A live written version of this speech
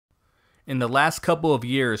In the last couple of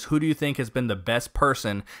years, who do you think has been the best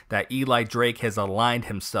person that Eli Drake has aligned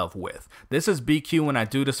himself with? This is BQ and I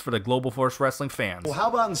do this for the Global Force Wrestling fans. Well, how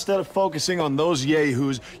about instead of focusing on those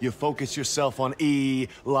yahoos, you focus yourself on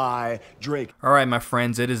Eli Drake? All right, my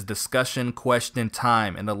friends, it is discussion question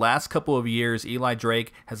time. In the last couple of years, Eli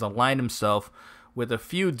Drake has aligned himself with a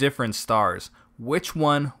few different stars. Which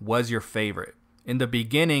one was your favorite? In the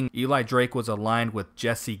beginning, Eli Drake was aligned with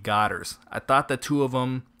Jesse Goddard. I thought the two of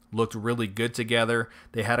them looked really good together.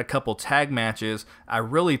 They had a couple tag matches. I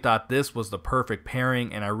really thought this was the perfect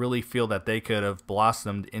pairing, and I really feel that they could have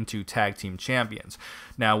blossomed into tag team champions.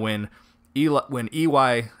 Now, when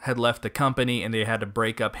EY had left the company and they had to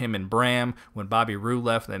break up him and Bram, when Bobby Roode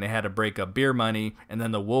left and they had to break up Beer Money, and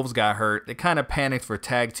then the Wolves got hurt, they kind of panicked for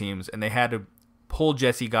tag teams, and they had to pull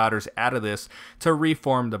Jesse Goddard out of this to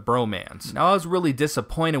reform the Bromans. Now, I was really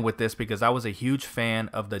disappointed with this because I was a huge fan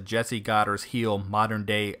of the Jesse Goddard heel modern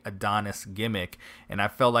day Adonis gimmick, and I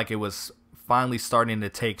felt like it was finally starting to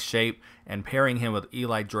take shape, and pairing him with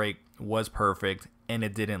Eli Drake was perfect, and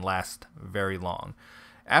it didn't last very long.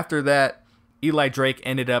 After that, Eli Drake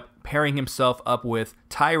ended up pairing himself up with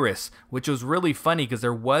Tyrus, which was really funny because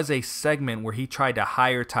there was a segment where he tried to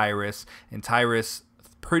hire Tyrus, and Tyrus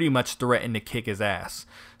pretty much threatened to kick his ass.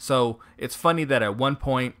 So it's funny that at one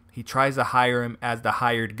point he tries to hire him as the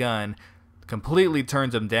hired gun, completely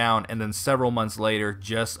turns him down, and then several months later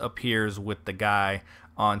just appears with the guy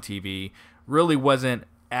on TV. Really wasn't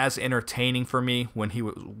as entertaining for me when he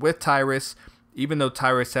was with Tyrus, even though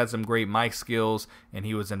Tyrus had some great mic skills and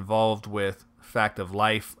he was involved with Fact of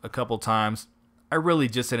Life a couple times. I really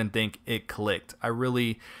just didn't think it clicked. I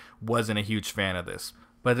really wasn't a huge fan of this.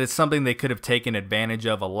 But it's something they could have taken advantage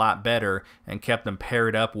of a lot better and kept them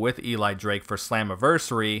paired up with Eli Drake for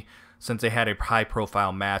Slammiversary. Since they had a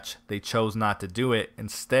high-profile match, they chose not to do it.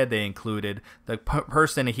 Instead, they included the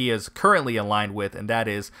person he is currently aligned with, and that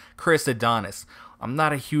is Chris Adonis. I'm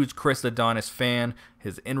not a huge Chris Adonis fan.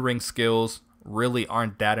 His in-ring skills really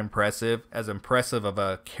aren't that impressive. As impressive of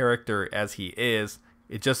a character as he is,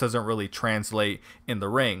 it just doesn't really translate in the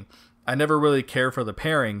ring. I never really cared for the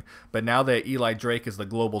pairing, but now that Eli Drake is the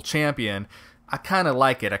global champion, I kind of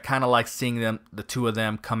like it. I kind of like seeing the two of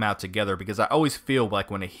them come out together, because I always feel like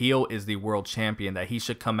when a heel is the world champion that he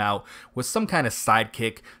should come out with some kind of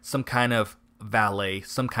sidekick, some kind of valet,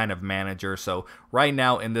 some kind of manager. So right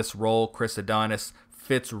now in this role, Chris Adonis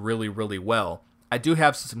fits really, really well. I do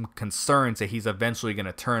have some concerns that he's eventually going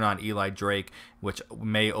to turn on Eli Drake, which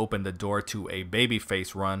may open the door to a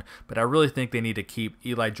babyface run, but I really think they need to keep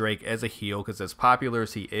Eli Drake as a heel, because as popular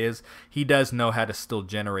as he is, he does know how to still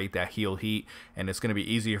generate that heel heat, and it's going to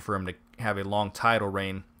be easier for him to have a long title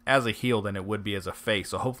reign as a heel than it would be as a face.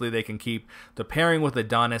 So hopefully they can keep the pairing with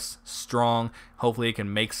Adonis strong. Hopefully it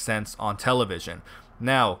can make sense on television.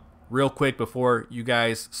 Now, real quick before you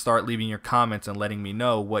guys start leaving your comments and letting me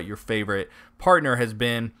know what your favorite partner has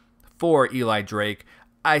been for Eli Drake,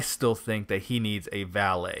 I still think that he needs a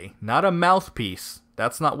valet, not a mouthpiece.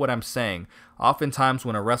 That's not what I'm saying. Oftentimes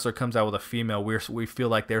when a wrestler comes out with a female, we feel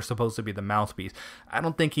like they're supposed to be the mouthpiece. I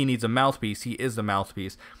don't think he needs a mouthpiece. He is the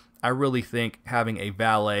mouthpiece. I really think having a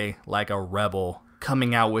valet like a Rebel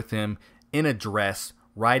coming out with him in a dress,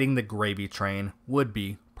 riding the gravy train would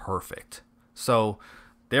be perfect. So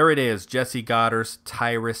there it is. Jesse Goddard,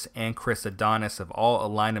 Tyrus, and Chris Adonis have all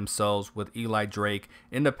aligned themselves with Eli Drake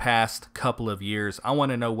in the past couple of years. I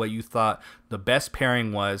want to know what you thought the best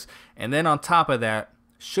pairing was. And then on top of that,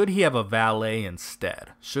 should he have a valet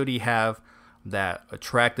instead? Should he have that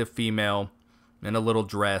attractive female in a little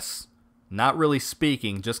dress, not really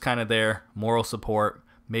speaking, just kind of there, moral support,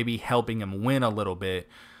 maybe helping him win a little bit,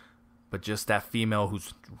 but just that female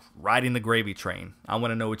who's riding the gravy train? I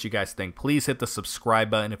want to know what you guys think. Please hit the subscribe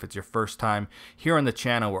button if it's your first time here on the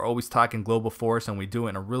channel. We're always talking Global Force, and we do it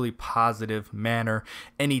in a really positive manner.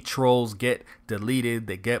 Any trolls get deleted,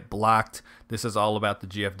 they get blocked. This is all about the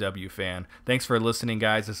GFW fan. Thanks for listening,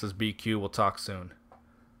 guys. This is BQ. We'll talk soon.